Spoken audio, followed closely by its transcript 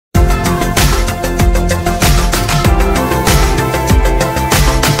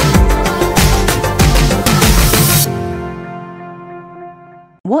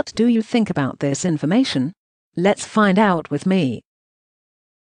What do you think about this information? Let's find out with me.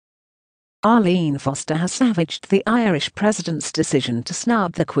 Arlene Foster has savaged the Irish president's decision to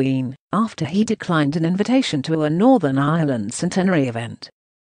snub the Queen after he declined an invitation to a Northern Ireland centenary event.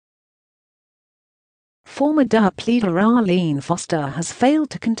 Former DUP leader Arlene Foster has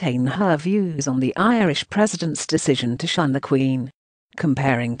failed to contain her views on the Irish president's decision to shun the Queen,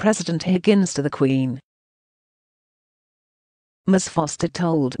 comparing President Higgins to the Queen. Ms. Foster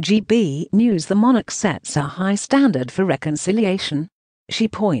told GB News the monarch sets a high standard for reconciliation. She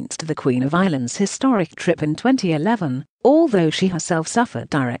points to the Queen of Ireland's historic trip in 2011, although she herself suffered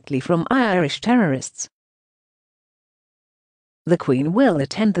directly from Irish terrorists. The Queen will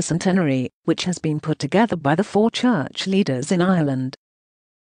attend the centenary, which has been put together by the 4 church leaders in Ireland.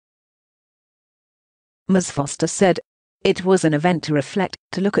 Ms. Foster said, "It was an event to reflect,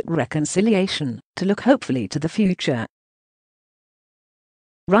 to look at reconciliation, to look hopefully to the future.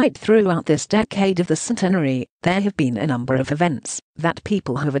 Right throughout this decade of the centenary, there have been a number of events that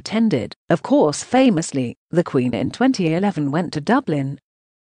people have attended. Of course, famously, the Queen in 2011 went to Dublin.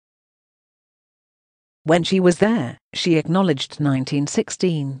 When she was there, she acknowledged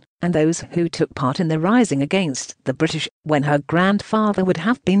 1916 and those who took part in the rising against the British, when her grandfather would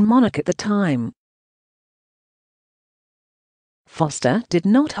have been monarch at the time." Foster did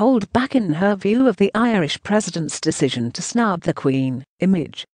not hold back in her view of the Irish president's decision to snub the Queen.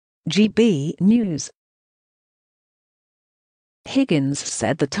 Image. GB News. Higgins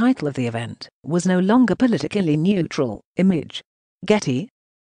said the title of the event was no longer politically neutral. Image. Getty.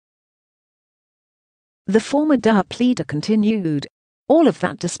 The former DUP leader continued, all of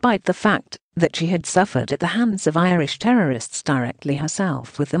that despite the fact that she had suffered at the hands of Irish terrorists directly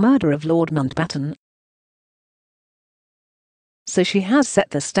herself with the murder of Lord Mountbatten. So she has set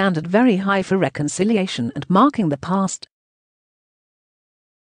the standard very high for reconciliation and marking the past.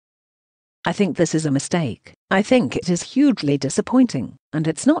 I think this is a mistake. I think it is hugely disappointing, and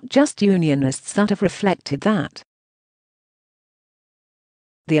it's not just Unionists that have reflected that.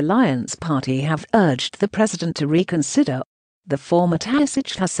 The Alliance Party have urged the president to reconsider. The former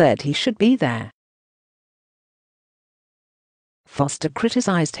Taoiseach has said he should be there. Foster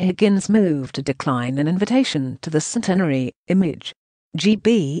criticised Higgins' move to decline an invitation to the centenary. Image.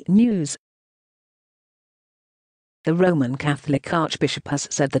 GB News. The Roman Catholic Archbishop has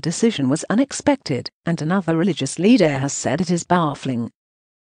said the decision was unexpected, and another religious leader has said it is baffling.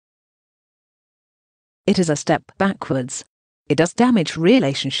 It is a step backwards. It does damage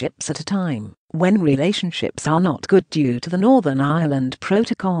relationships at a time when relationships are not good due to the Northern Ireland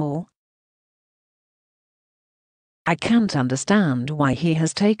Protocol. I can't understand why he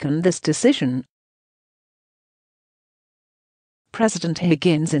has taken this decision. President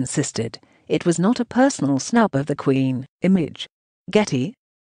Higgins insisted it was not a personal snub of the Queen. Image. Getty.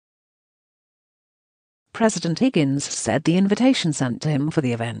 President Higgins said the invitation sent to him for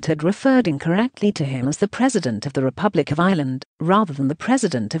the event had referred incorrectly to him as the President of the Republic of Ireland, rather than the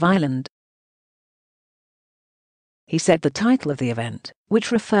President of Ireland. He said the title of the event, which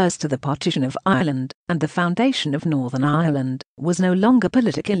refers to the partition of Ireland and the foundation of Northern Ireland, was no longer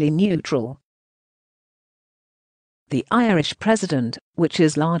politically neutral. The Irish president, which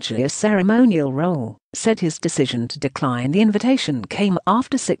is largely a ceremonial role, said his decision to decline the invitation came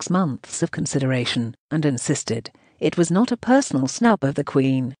after 6 months of consideration, and insisted it was not a personal snub of the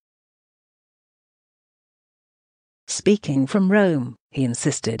Queen. Speaking from Rome, he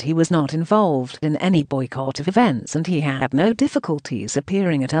insisted he was not involved in any boycott of events and he had no difficulties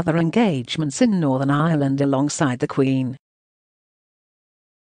appearing at other engagements in Northern Ireland alongside the Queen.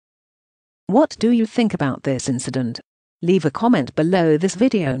 What do you think about this incident? Leave a comment below this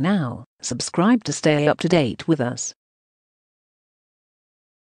video now. Subscribe to stay up to date with us.